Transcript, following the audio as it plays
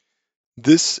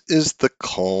This is the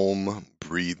calm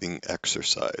breathing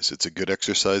exercise. It's a good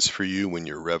exercise for you when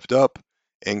you're revved up,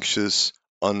 anxious,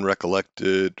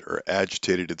 unrecollected, or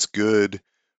agitated. It's good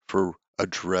for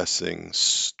addressing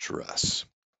stress.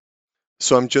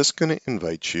 So I'm just going to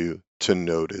invite you to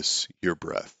notice your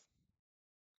breath.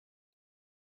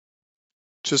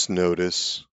 Just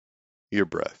notice your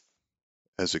breath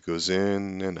as it goes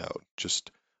in and out.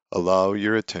 Just allow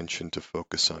your attention to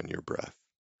focus on your breath.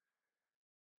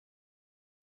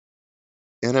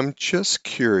 And I'm just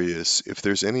curious if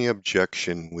there's any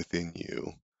objection within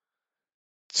you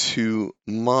to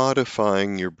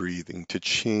modifying your breathing, to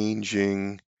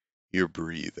changing your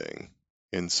breathing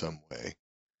in some way.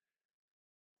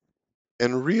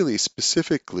 And really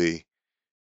specifically,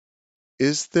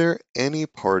 is there any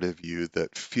part of you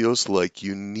that feels like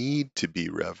you need to be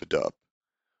revved up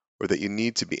or that you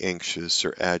need to be anxious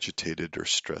or agitated or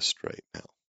stressed right now?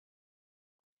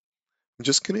 I'm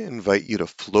just going to invite you to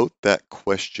float that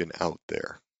question out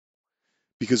there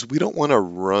because we don't want to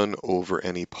run over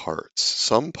any parts.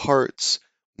 Some parts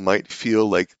might feel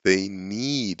like they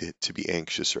need to be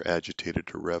anxious or agitated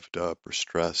or revved up or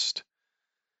stressed.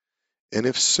 And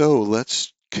if so,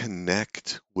 let's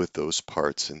connect with those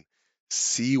parts and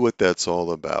see what that's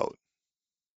all about.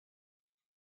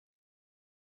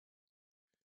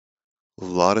 A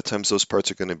lot of times those parts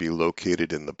are going to be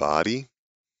located in the body,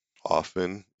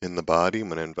 often in the body. I'm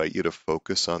going to invite you to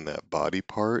focus on that body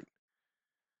part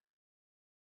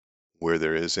where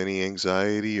there is any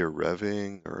anxiety or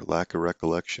revving or lack of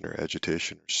recollection or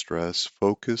agitation or stress.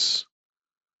 Focus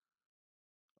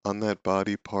on that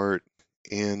body part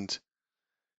and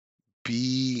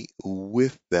be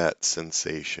with that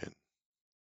sensation.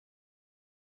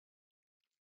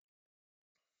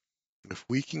 If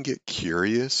we can get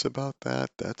curious about that,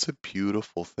 that's a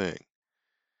beautiful thing.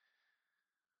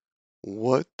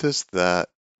 What does that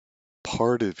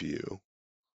part of you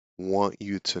want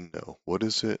you to know? What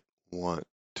does it want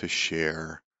to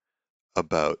share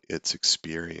about its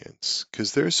experience?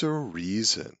 Because there's a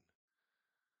reason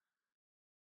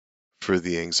for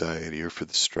the anxiety or for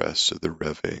the stress or the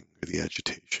revving or the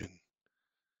agitation.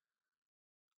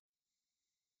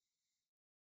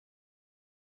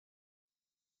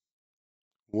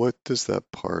 What does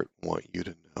that part want you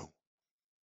to know?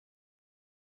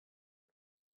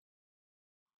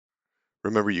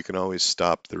 Remember, you can always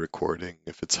stop the recording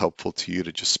if it's helpful to you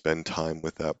to just spend time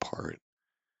with that part.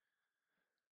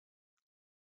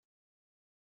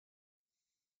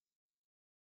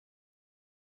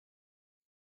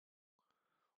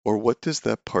 Or what does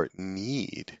that part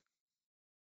need?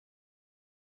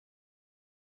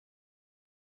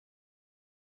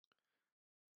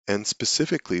 And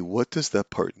specifically, what does that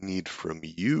part need from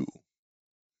you?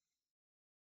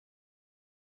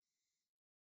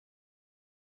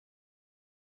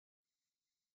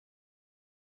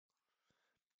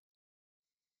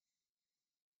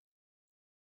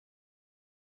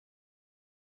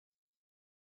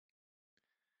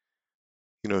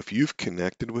 If you've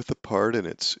connected with a part and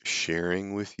it's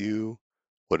sharing with you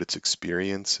what its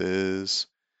experience is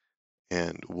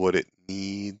and what it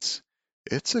needs,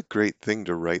 it's a great thing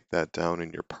to write that down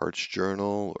in your parts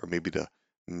journal or maybe to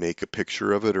make a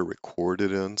picture of it or record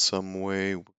it in some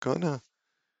way. We're gonna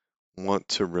want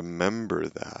to remember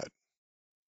that.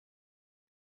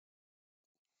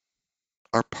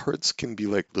 Our parts can be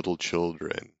like little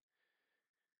children.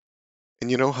 And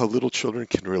you know how little children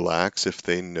can relax if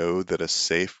they know that a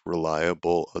safe,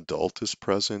 reliable adult is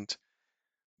present?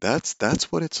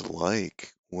 That's what it's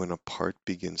like when a part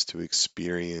begins to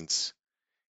experience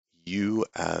you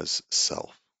as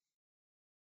self.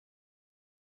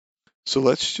 So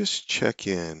let's just check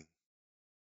in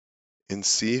and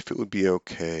see if it would be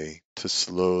okay to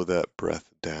slow that breath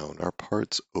down. Are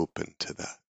parts open to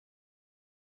that?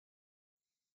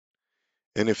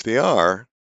 And if they are,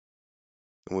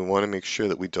 then we want to make sure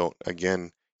that we don't,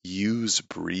 again, use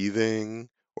breathing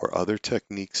or other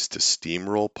techniques to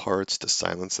steamroll parts, to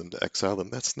silence them, to exile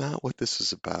them. That's not what this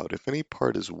is about. If any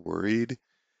part is worried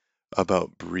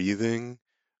about breathing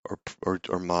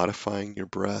or modifying your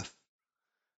breath,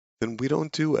 then we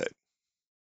don't do it.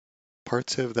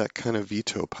 Parts have that kind of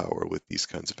veto power with these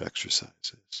kinds of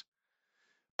exercises.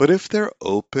 But if they're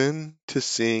open to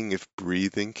seeing if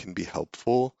breathing can be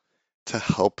helpful to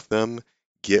help them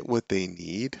get what they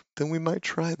need, then we might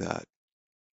try that.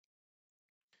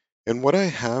 And what I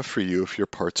have for you, if your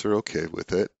parts are okay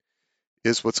with it,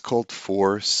 is what's called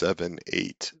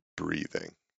 4-7-8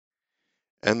 breathing.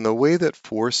 And the way that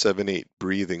 4-7-8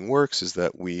 breathing works is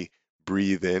that we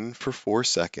breathe in for 4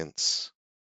 seconds.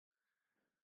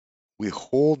 We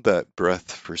hold that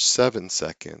breath for 7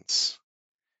 seconds,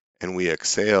 and we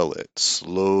exhale it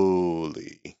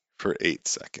slowly for 8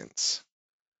 seconds.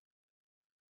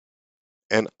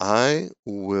 And I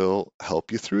will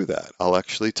help you through that. I'll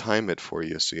actually time it for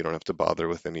you so you don't have to bother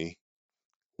with any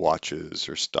watches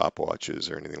or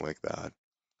stopwatches or anything like that.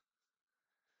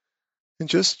 And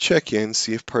just check in,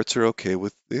 see if parts are okay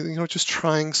with, just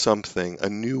trying something, a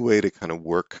new way to kind of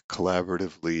work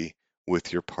collaboratively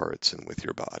with your parts and with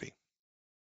your body.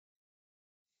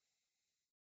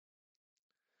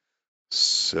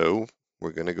 So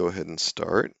we're going to go ahead and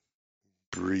start.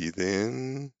 Breathe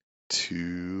in,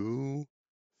 2,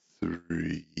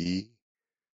 3,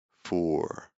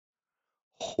 4.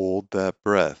 Hold that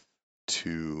breath,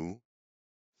 2,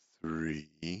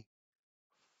 3,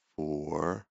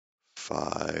 4,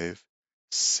 5,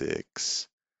 6,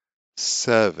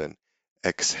 7.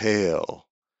 Exhale,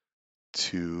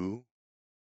 2,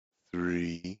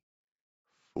 3,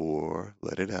 4.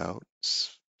 Let it out.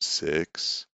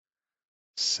 6,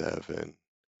 7,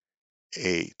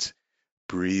 8.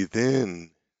 Breathe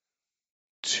in,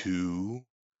 2,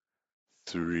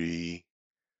 3,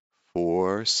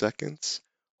 4 seconds.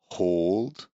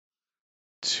 Hold,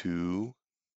 2,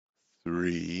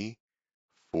 3,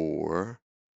 4,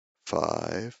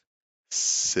 5,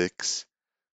 6,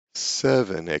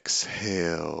 7.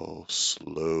 Exhale,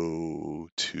 slow,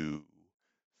 2,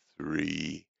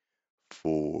 3,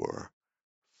 4,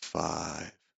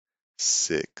 5,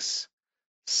 6,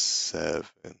 7,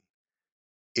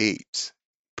 8.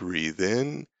 Breathe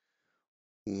in,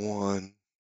 1,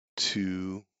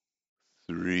 2,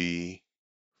 3,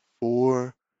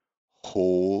 4.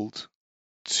 Hold,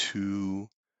 2,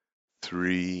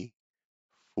 3,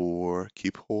 4.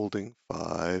 Keep holding,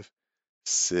 5,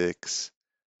 6,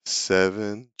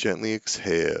 7. Gently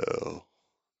exhale,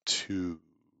 2,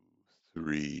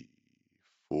 3,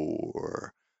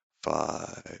 4,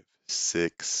 5,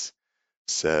 6,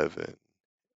 7,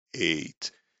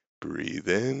 8. Breathe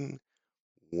in,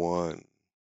 1,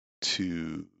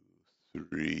 2,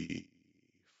 3,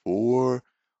 4.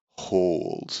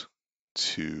 Hold,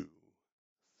 2,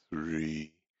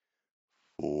 3,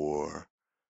 4,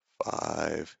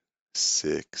 5,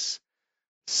 6,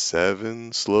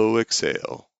 7. Slow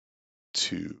exhale,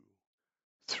 2,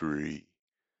 3,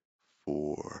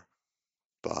 4,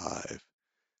 5,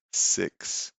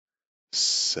 6,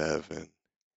 7,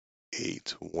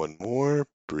 8. One more.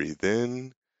 Breathe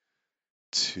in.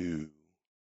 2,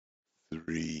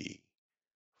 3,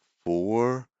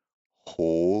 4.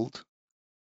 Hold.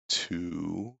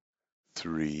 2,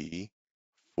 3,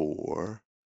 4,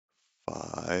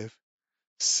 5,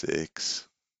 6,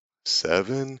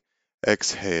 7.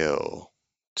 Exhale.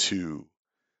 2,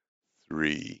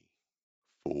 3,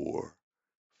 4,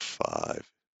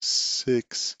 5,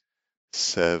 6,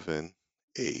 7,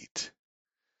 8.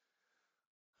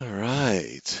 All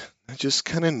right. Now just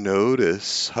kind of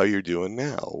notice how you're doing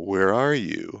now. Where are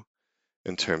you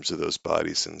in terms of those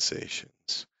body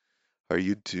sensations? How are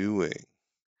you doing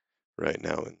right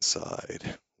now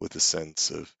inside with a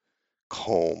sense of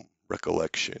calm,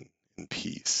 recollection, and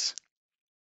peace?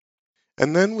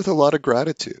 And then with a lot of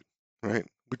gratitude, right?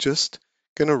 We're just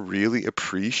going to really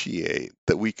appreciate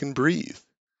that we can breathe.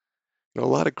 A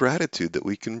lot of gratitude that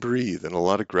we can breathe, and a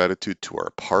lot of gratitude to our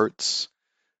parts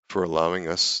for allowing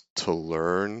us to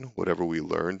learn whatever we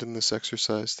learned in this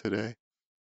exercise today.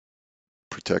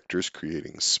 Protectors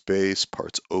creating space,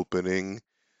 parts opening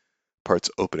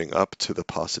up to the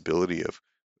possibility of,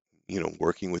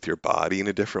 working with your body in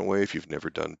a different way if you've never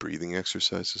done breathing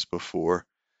exercises before.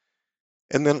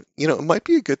 And then, it might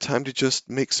be a good time to just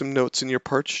make some notes in your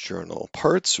parts journal.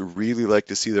 Parts really like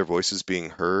to see their voices being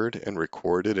heard and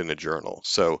recorded in a journal.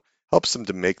 So helps them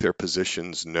to make their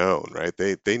positions known, right?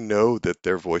 They know that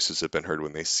their voices have been heard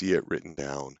when they see it written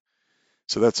down.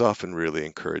 So that's often really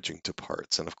encouraging to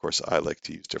parts. And of course, I like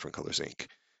to use different colors ink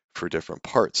for different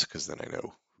parts because then I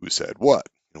know who said what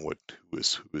and who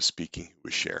was speaking, who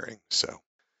was sharing. So,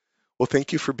 well,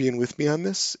 thank you for being with me on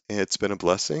this. It's been a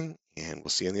blessing, and we'll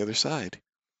see you on the other side.